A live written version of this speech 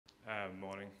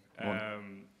Morning.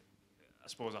 I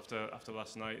suppose after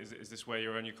last night, is this where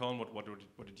you're on your con? What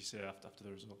did you say after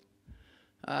the result?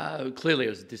 Clearly, it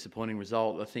was a disappointing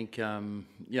result. I think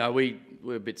we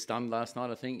were a bit stunned last night.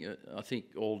 I think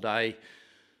all day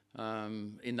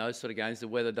in those sort of games, the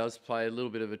weather does play a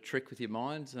little bit of a trick with your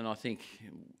minds. And I think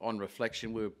on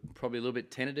reflection, we were probably a little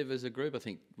bit tentative as a group. I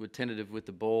think we're tentative with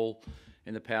the ball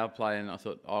in the power play, and I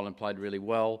thought Ireland played really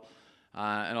well.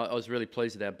 And I was really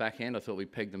pleased with our backhand. I thought we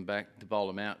pegged them back to bowl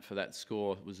them out for that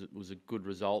score. It was a good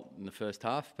result in the first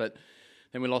half. But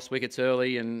then we lost wickets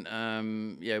early, and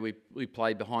we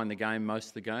played behind the game most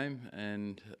of the game.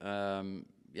 And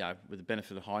with the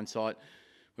benefit of hindsight,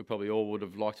 we probably all would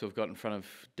have liked to have got in front of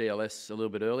DLS a little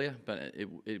bit earlier, but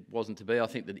it wasn't to be. I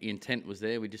think the intent was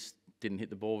there. We just didn't hit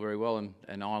the ball very well,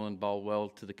 and Ireland bowled well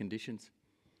to the conditions.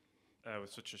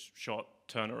 With such a short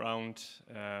turnaround,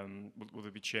 will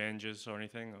there be changes or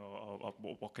anything, or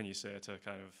what can you say to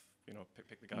kind of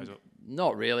pick the guys up?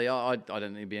 Not really. I don't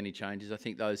think there'll be any changes. I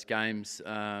think those games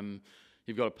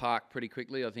you've got to park pretty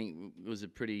quickly. I think it was a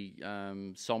pretty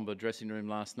sombre dressing room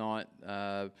last night.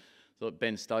 Thought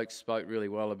Ben Stokes spoke really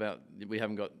well about we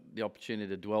haven't got the opportunity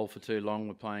to dwell for too long.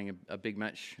 We're playing a big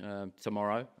match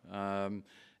tomorrow.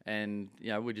 And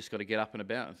we just got to get up and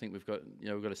about. I think we've got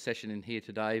a session in here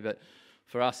today, but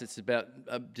for us it's about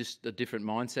just a different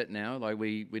mindset now. Like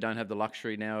we don't have the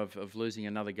luxury now of losing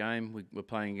another game. We're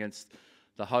playing against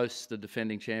the hosts, the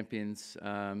defending champions.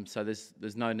 So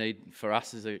there's no need for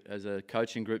us as a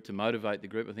coaching group to motivate the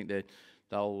group. I think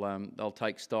they'll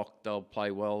take stock, they'll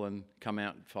play well, and come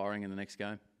out firing in the next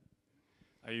game.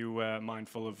 Are you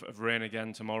mindful of rain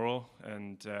again tomorrow?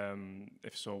 And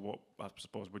if so, what I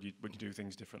suppose would you do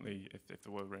things differently if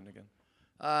there were rain again?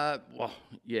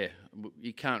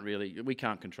 We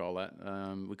can't control that.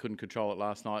 We couldn't control it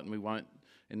last night, and we won't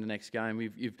in the next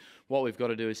game. What we've got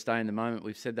to do is stay in the moment.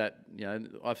 We've said that.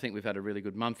 I think we've had a really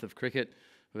good month of cricket.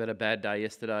 We've had a bad day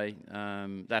yesterday.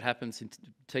 That happens.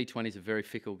 T20 is a very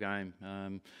fickle game.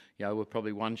 We're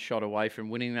probably one shot away from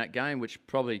winning that game, which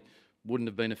probably wouldn't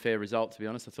have been a fair result, to be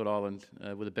honest. I thought Ireland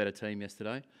were the better team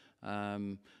yesterday.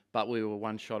 But we were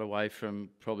one shot away from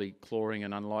probably clawing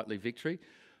an unlikely victory.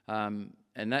 And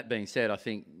that being said, I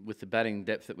think with the batting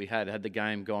depth that we had the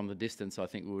game gone the distance, I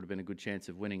think we would have been a good chance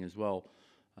of winning as well.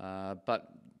 But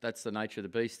that's the nature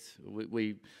of the beast.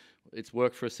 It's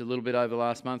worked for us a little bit over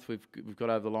last month. We've got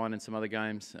over the line in some other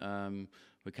games.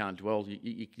 We can't dwell.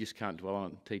 You just can't dwell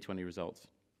on T20 results.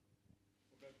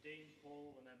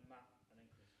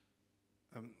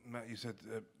 Matt, you said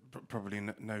probably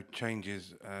no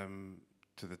changes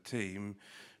to the team,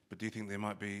 but do you think there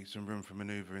might be some room for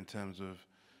manoeuvre in terms of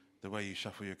the way you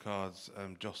shuffle your cards?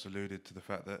 Joss alluded to the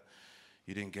fact that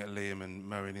you didn't get Liam and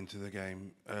Moeen into the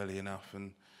game early enough,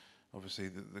 and obviously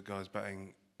the guys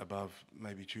batting above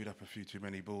maybe chewed up a few too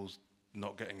many balls,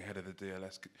 not getting ahead of the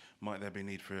DLS. Might there be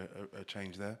need for a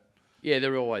change there? Yeah,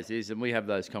 there always is, and we have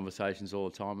those conversations all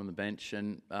the time on the bench.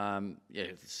 And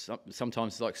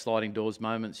sometimes it's like sliding doors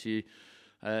moments. You,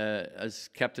 as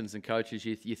captains and coaches,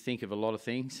 you think of a lot of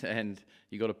things, and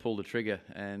you got to pull the trigger.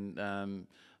 And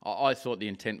I thought the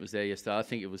intent was there yesterday. I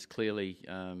think it was clearly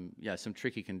some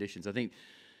tricky conditions. I think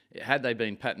had they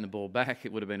been patting the ball back,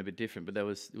 it would have been a bit different. But it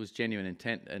was genuine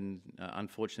intent, and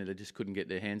unfortunately, they just couldn't get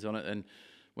their hands on it. And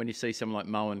when you see someone like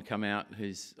Moeen come out,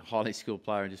 who's a highly skilled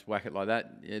player, and just whack it like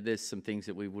that, there's some things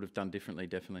that we would have done differently,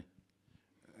 definitely.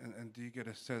 And do you get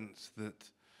a sense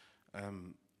that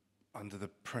under the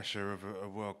pressure of a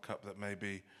World Cup that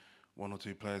maybe one or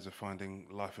two players are finding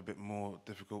life a bit more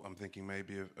difficult? I'm thinking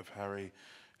maybe of Harry,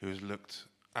 who has looked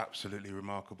absolutely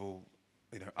remarkable,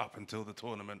 up until the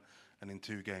tournament, and in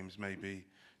two games maybe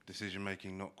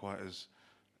decision-making not quite as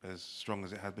strong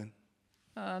as it had been.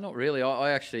 Not really.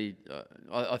 I actually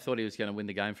thought he was going to win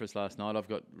the game for us last night. I've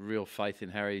got real faith in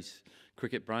Harry's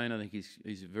cricket brain. I think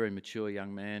he's a very mature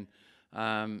young man.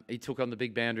 He took on the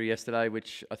big boundary yesterday,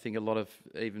 which I think a lot of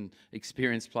even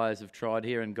experienced players have tried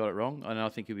here and got it wrong. And I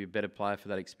think he'll be a better player for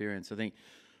that experience. I think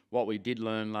what we did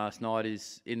learn last night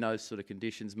is in those sort of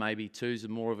conditions, maybe twos are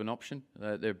more of an option.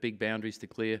 There are big boundaries to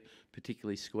clear,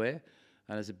 particularly square.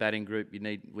 And as a batting group,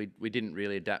 we didn't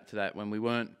really adapt to that when we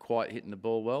weren't quite hitting the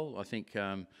ball well. I think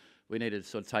we needed to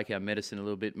sort of take our medicine a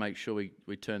little bit, make sure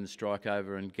we turn the strike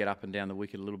over and get up and down the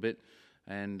wicket a little bit.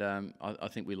 And I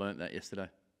think we learnt that yesterday.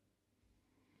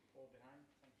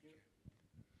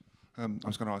 I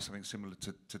was going to ask something similar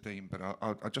to Dean, but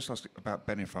I'll just ask about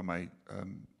Ben, if I may,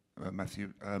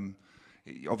 Matthew.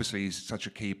 Obviously, he's such a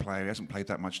key player. He hasn't played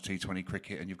that much T20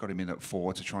 cricket, and you've got him in at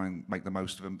 4 to try and make the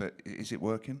most of him. But is it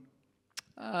working?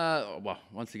 Well,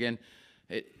 once again,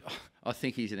 I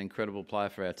think he's an incredible player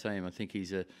for our team. I think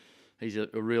he's He's a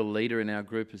real leader in our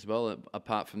group as well,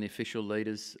 apart from the official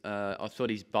leaders. I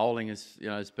thought his bowling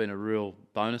has been a real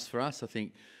bonus for us. I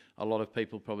think a lot of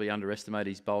people probably underestimate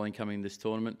his bowling coming in this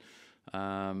tournament,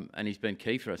 and he's been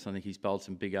key for us. I think he's bowled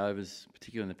some big overs,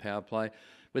 particularly in the power play.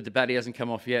 With the bat, he hasn't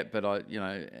come off yet, but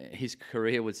his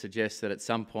career would suggest that at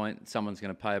some point someone's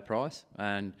going to pay a price,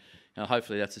 and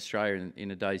hopefully that's Australia in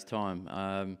a day's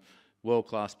time.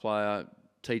 World-class player,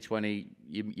 T20,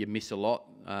 you miss a lot.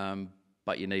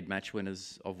 But you need match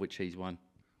winners, of which he's one.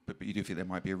 But you do think there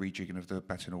might be a rejigging of the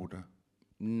batting order?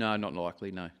 No, not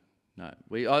likely, no.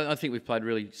 I think we've played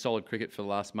really solid cricket for the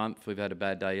last month. We've had a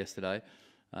bad day yesterday.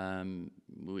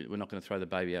 We're not going to throw the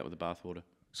baby out with the bathwater.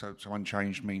 So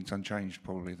unchanged means unchanged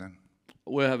probably then?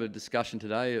 We'll have a discussion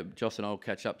today. Joss and I will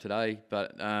catch up today.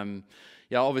 But,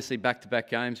 obviously back-to-back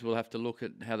games, we'll have to look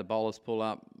at how the bowlers pull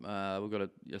up. We've got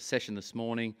a session this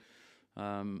morning.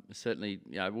 Certainly,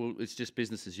 it's just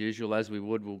business as usual. As we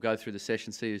would, we'll go through the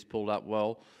session, see who's pulled up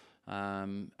well,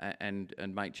 and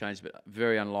make changes. But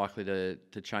very unlikely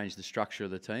to change the structure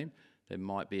of the team. There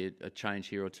might be a change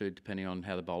here or two depending on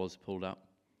how the bowlers are pulled up.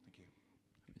 Thank you.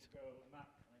 Let's go Matt,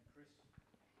 and then Chris,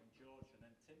 and George, and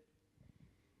then Tim.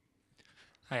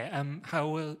 Hi. How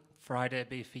will Friday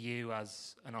be for you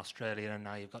as an Australian? And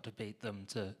now you've got to beat them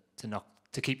to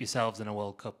keep yourselves in a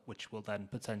World Cup, which will then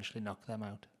potentially knock them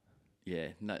out. Yeah,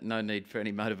 no need for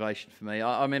any motivation for me.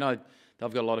 I've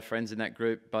got a lot of friends in that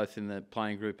group, both in the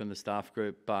playing group and the staff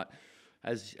group. But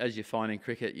as you find in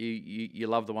cricket, you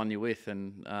love the one you're with,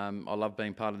 and I love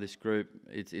being part of this group.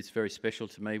 It's very special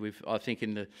to me. I think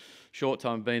in the short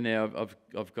time I've been there, I've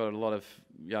got a lot of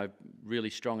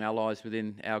really strong allies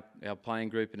within our playing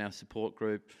group and our support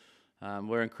group.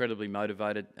 We're incredibly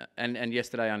motivated, and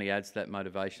yesterday only adds to that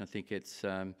motivation. I think it's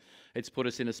put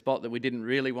us in a spot that we didn't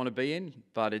really want to be in,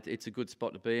 but it's a good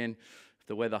spot to be in. If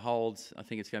the weather holds, I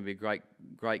think it's going to be a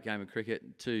great game of cricket.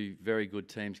 Two very good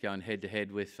teams going head to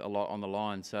head with a lot on the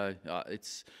line. So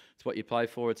it's what you play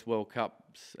for. It's World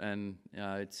Cups, and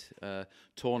it's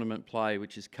tournament play,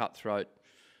 which is cutthroat.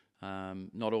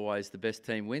 Not always the best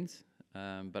team wins,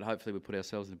 but hopefully we put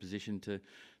ourselves in a position to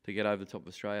get over the top of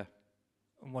Australia.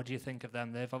 And what do you think of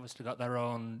them? They've obviously got their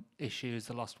own issues.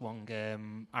 They lost one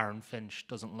game. Aaron Finch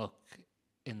doesn't look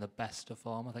in the best of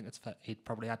form. I think he'd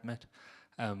probably admit.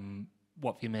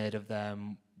 What have you made of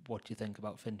them? What do you think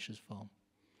about Finch's form?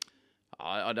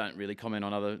 I don't really comment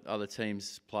on other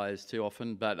teams' players too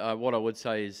often, but what I would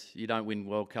say is you don't win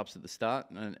World Cups at the start,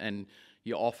 and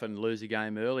you often lose a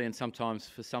game early, and sometimes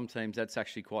for some teams that's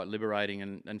actually quite liberating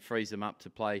and frees them up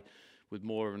to play with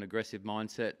more of an aggressive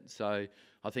mindset. So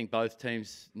I think both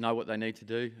teams know what they need to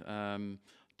do.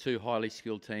 Two highly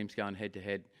skilled teams going head to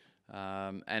head,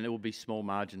 and it will be small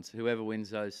margins. Whoever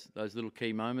wins those little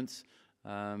key moments,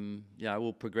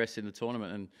 will progress in the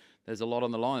tournament. And there's a lot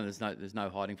on the line. There's no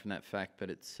hiding from that fact. But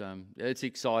it's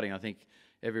exciting. I think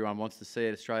everyone wants to see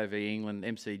it. Australia v England,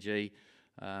 MCG.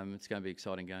 It's going to be an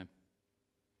exciting game.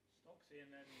 Stocksy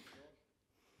and then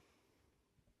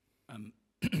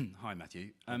George. Hi, Matthew.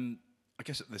 I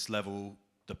guess at this level,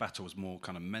 the battle was more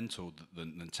kind of mental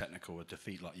than technical. A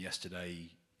defeat like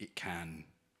yesterday, it can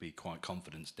be quite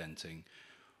confidence-denting.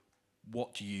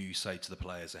 What do you say to the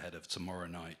players ahead of tomorrow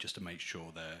night, just to make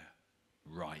sure they're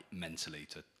right mentally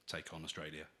to take on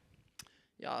Australia?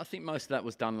 Yeah, I think most of that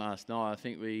was done last night. I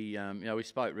think we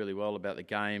spoke really well about the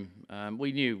game.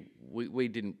 We knew we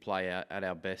didn't play at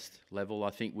our best level. I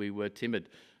think we were timid,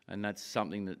 and that's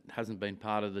something that hasn't been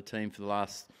part of the team for the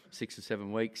last 6 or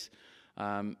 7 weeks.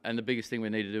 And the biggest thing we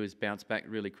need to do is bounce back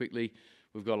really quickly.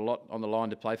 We've got a lot on the line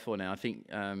to play for now. I think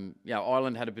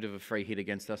Ireland had a bit of a free hit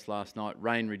against us last night.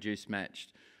 Rain reduced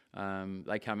matched.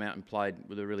 They come out and played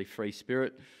with a really free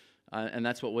spirit, and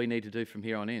that's what we need to do from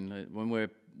here on in. When we're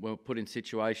put in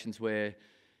situations where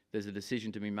there's a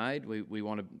decision to be made, we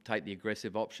want to take the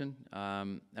aggressive option,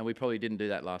 and we probably didn't do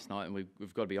that last night, and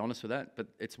we've got to be honest with that. But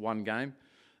it's one game.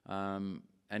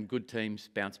 And good teams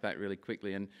bounce back really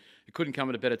quickly, and it couldn't come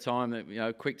at a better time.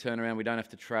 Quick turnaround. We don't have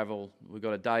to travel. We've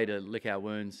got a day to lick our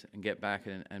wounds and get back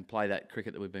and play that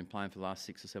cricket that we've been playing for the last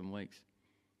 6 or 7 weeks.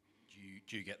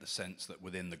 Do you get the sense that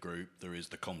within the group there is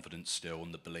the confidence still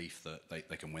and the belief that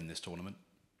they can win this tournament?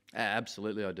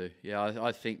 Absolutely, I do. Yeah,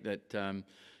 I think that.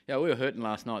 We were hurting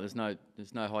last night.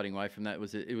 There's no hiding away from that.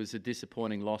 It was a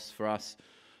disappointing loss for us,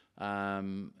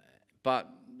 but.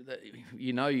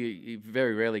 You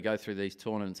very rarely go through these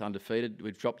tournaments undefeated.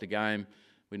 We've dropped a game.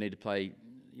 We need to play,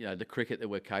 the cricket that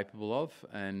we're capable of,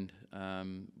 and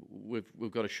we've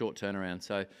got a short turnaround.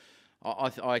 So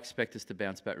I expect us to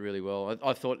bounce back really well.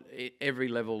 I thought every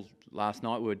level last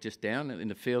night we were just down. In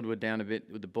the field we're down a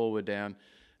bit. With the ball we're down,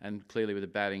 and clearly with the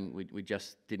batting, we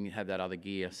just didn't have that other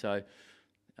gear. So,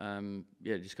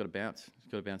 just got to bounce.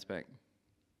 Got to bounce back.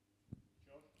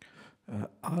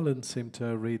 Ireland seemed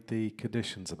to read the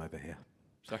conditions. I'm over here.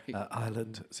 Sorry?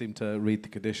 Ireland seemed to read the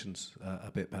conditions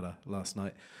a bit better last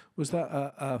night. Was that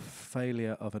a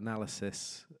failure of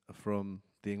analysis from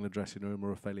the England dressing room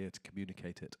or a failure to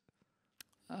communicate it?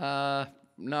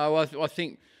 No, I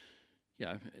think,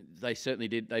 they certainly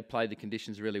did. They played the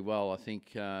conditions really well. I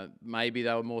think maybe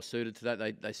they were more suited to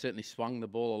that. They certainly swung the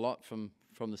ball a lot from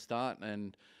the start,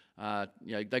 and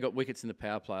they got wickets in the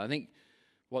power play. I think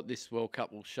what this World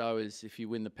Cup will show is if you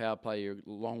win the power play, you're a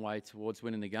long way towards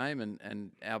winning the game,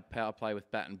 and our power play with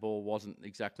bat and ball wasn't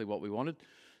exactly what we wanted.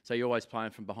 So you're always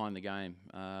playing from behind the game.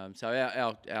 So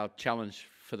our challenge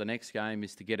for the next game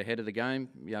is to get ahead of the game,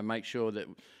 make sure that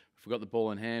if we've got the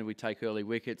ball in hand, we take early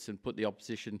wickets and put the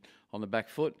opposition on the back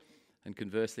foot. And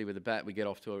conversely, with the bat, we get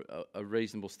off to a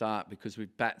reasonable start because we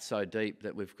bat so deep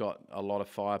that we've got a lot of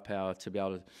firepower to be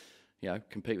able to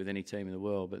compete with any team in the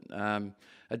world. But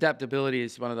adaptability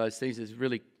is one of those things. It's a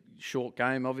really short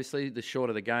game, obviously. The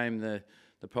shorter the game, the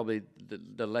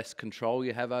less control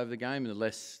you have over the game and the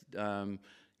less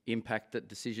impact that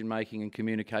decision-making and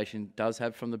communication does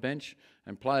have from the bench.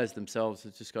 And players themselves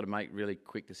have just got to make really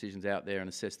quick decisions out there and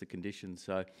assess the conditions.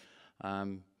 So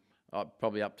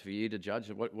probably up to you to judge.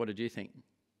 What did you think?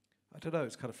 I don't know,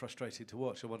 it's kind of frustrating to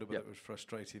watch. I wonder whether it was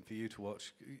frustrating for you to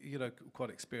watch. Quite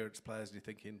experienced players, and you're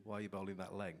thinking, why are you bowling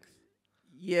that length?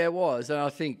 Yeah, it was. And I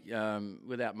think,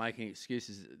 without making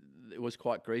excuses, it was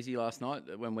quite greasy last night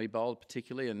when we bowled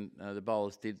particularly, and the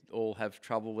bowlers did all have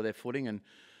trouble with their footing, and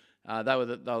they were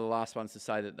the last ones to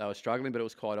say that they were struggling, but it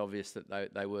was quite obvious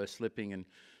that they were slipping. And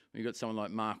you've got someone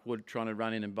like Mark Wood trying to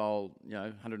run in and bowl,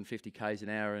 150 k's an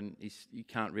hour, and he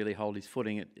can't really hold his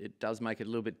footing. It does make it a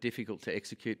little bit difficult to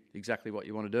execute exactly what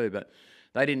you want to do. But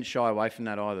they didn't shy away from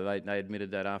that either. They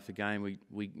admitted that after the game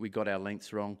we got our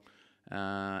lengths wrong,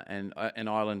 and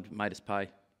Ireland made us pay.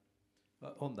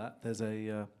 On that, there's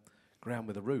a ground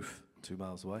with a roof 2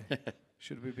 miles away.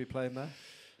 Should we be playing there?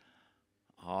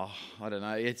 Oh, I don't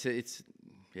know. It's a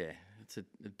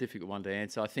difficult one to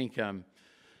answer. I think.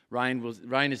 Rain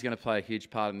is going to play a huge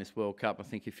part in this World Cup. I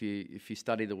think if you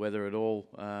study the weather at all,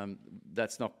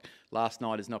 last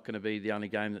night is not going to be the only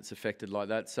game that's affected like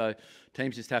that. So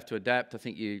teams just have to adapt. I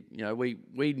think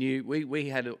we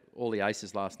had all the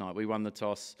aces last night. We won the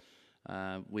toss.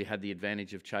 We had the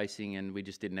advantage of chasing, and we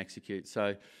just didn't execute.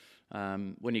 So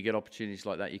when you get opportunities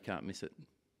like that, you can't miss it.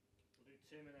 We'll do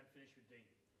Tim and then finish with Dean.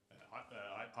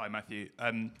 Hi, Matthew.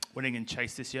 Winning in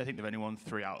chase this year, I think they've only won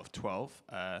 3 out of 12.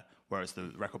 Whereas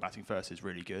the record batting first is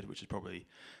really good, which is probably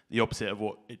the opposite of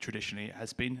what it traditionally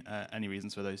has been. Any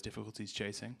reasons for those difficulties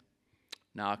chasing?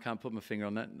 No, I can't put my finger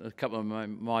on that. A couple of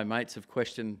my mates have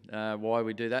questioned why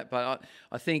we do that, but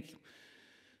I think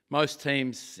most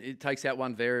teams, it takes out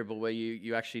one variable where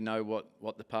you actually know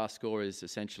what the pass score is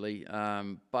essentially.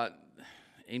 But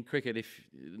in cricket,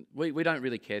 we don't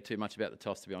really care too much about the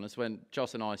toss, to be honest. When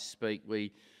Joss and I speak,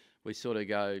 we sort of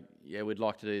go, yeah, we'd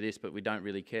like to do this, but we don't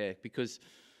really care because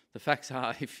the facts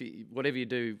are, whatever you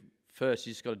do first,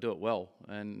 you just got to do it well.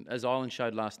 And as Ireland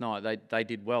showed last night, they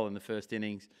did well in the first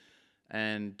innings,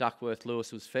 and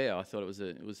Duckworth-Lewis was fair. I thought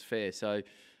it was fair. So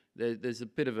there's a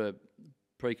bit of a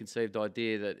preconceived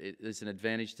idea that there's an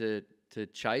advantage to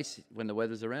chase when the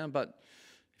weather's around. But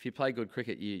if you play good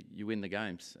cricket, you win the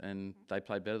games, and they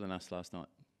played better than us last night.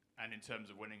 And in terms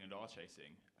of winning and our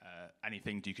chasing,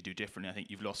 anything you could do differently? I think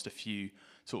you've lost a few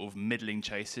sort of middling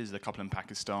chases, a couple in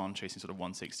Pakistan chasing sort of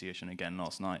 160-ish, and again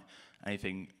last night.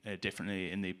 Anything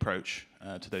differently in the approach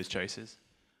to those chases?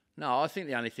 No, I think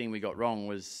the only thing we got wrong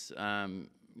was, and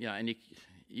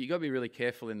you got to be really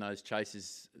careful in those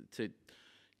chases to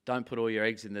don't put all your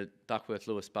eggs in the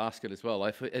Duckworth-Lewis basket as well.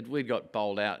 If we'd got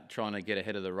bowled out trying to get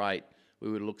ahead of the rate, we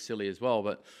would have looked silly as well.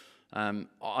 But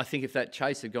I think if that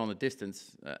chase had gone the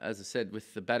distance, as I said,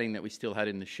 with the batting that we still had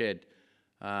in the shed,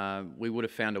 we would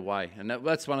have found a way. And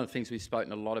that's one of the things we've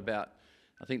spoken a lot about.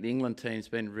 I think the England team's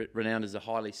been renowned as a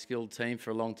highly skilled team for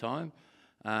a long time.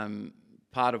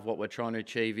 Part of what we're trying to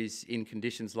achieve is, in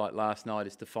conditions like last night,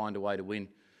 is to find a way to win.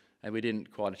 And we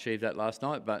didn't quite achieve that last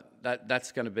night, but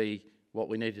that's going to be what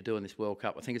we need to do in this World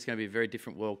Cup. I think it's going to be a very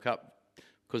different World Cup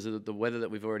because of the weather that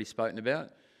we've already spoken about.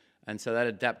 And so that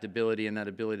adaptability and that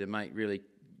ability to make really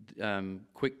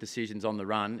quick decisions on the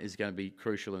run is going to be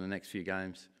crucial in the next few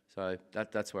games. So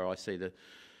that's where I see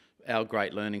our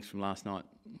great learnings from last night.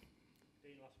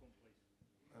 Dean, last one, please.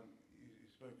 You've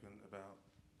spoken about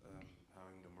how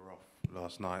England were off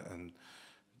last night and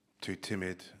too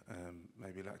timid,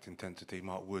 maybe lacked intensity.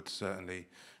 Mark Wood certainly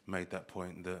made that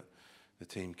point that the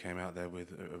team came out there with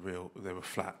they were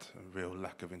flat, a real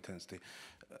lack of intensity.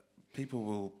 People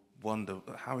will wonder,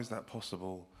 how is that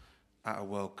possible at a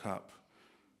World Cup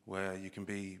where you can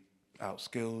be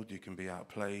outskilled, you can be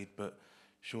outplayed, but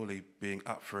surely being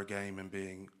up for a game and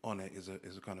being on it is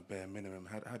a kind of bare minimum.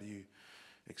 How do you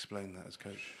explain that as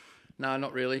coach? No,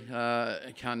 not really.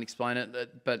 I can't explain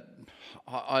it. But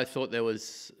I thought there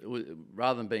was,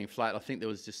 rather than being flat, I think there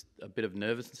was just a bit of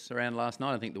nervousness around last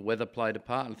night. I think the weather played a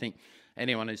part. I think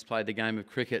anyone who's played the game of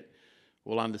cricket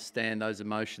will understand those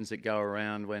emotions that go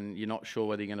around when you're not sure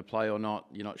whether you're going to play or not,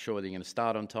 you're not sure whether you're going to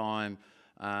start on time,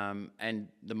 and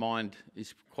the mind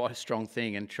is quite a strong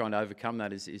thing, and trying to overcome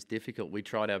that is difficult. We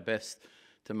tried our best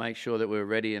to make sure that we were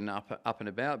ready and up and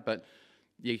about, but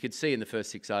you could see in the first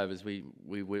 6 overs we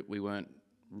weren't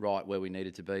right where we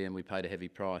needed to be, and we paid a heavy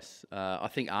price. I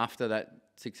think after that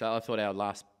 6 overs, I thought our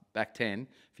last back 10,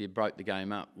 if you broke the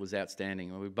game up, was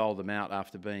outstanding. We bowled them out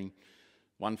after being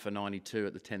 1 for 92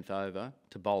 at the 10th over.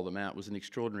 To bowl them out was an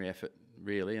extraordinary effort,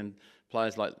 really. And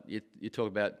players like, you talk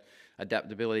about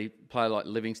adaptability, a player like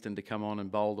Livingston to come on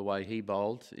and bowl the way he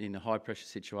bowled in a high-pressure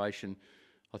situation,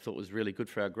 I thought was really good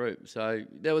for our group. So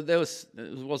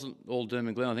it wasn't all doom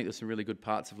and gloom. I think there's some really good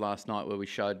parts of last night where we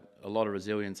showed a lot of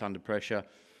resilience under pressure.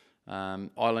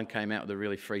 Ireland came out with a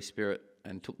really free spirit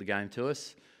and took the game to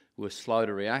us. We were slow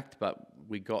to react, but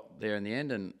we got there in the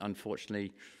end, and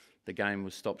unfortunately the game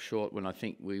was stopped short when I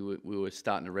think we were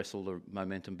starting to wrestle the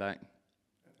momentum back.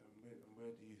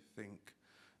 Where do you think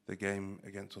the game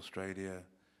against Australia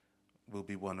will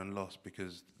be won and lost?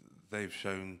 Because they've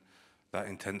shown that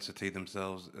intensity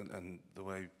themselves, and the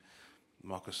way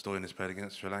Marcus Stoinis played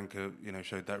against Sri Lanka,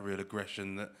 showed that real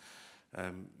aggression that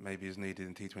maybe is needed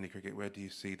in T20 cricket. Where do you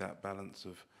see that balance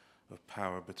of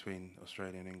power between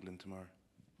Australia and England tomorrow?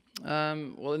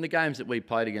 Well, in the games that we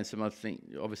played against them, I think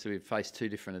obviously we've faced two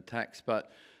different attacks,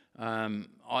 but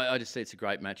I just see it's a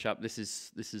great matchup. This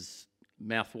is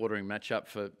mouth-watering matchup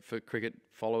for cricket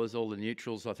followers. All the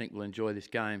neutrals, I think, will enjoy this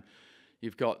game.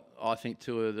 You've got, I think,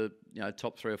 two of the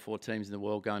top 3 or 4 teams in the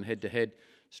world going head-to-head.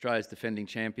 Australia's defending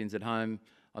champions at home.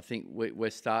 I think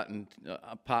we're starting,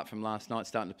 apart from last night,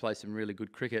 starting to play some really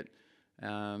good cricket.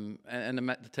 And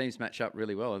the teams match up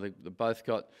really well. They both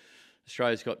got...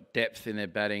 Australia's got depth in their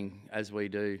batting, as we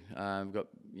do. We've got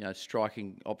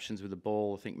striking options with the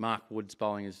ball. I think Mark Wood's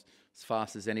bowling is as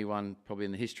fast as anyone probably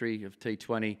in the history of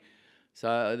T20.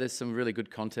 So there's some really good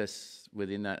contests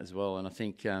within that as well. And I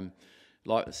think,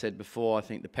 like I said before, I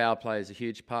think the power play is a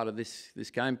huge part of this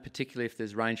game, particularly if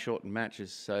there's rain-shortened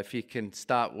matches. So if you can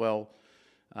start well,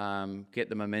 get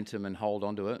the momentum and hold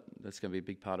on to it, that's going to be a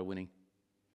big part of winning.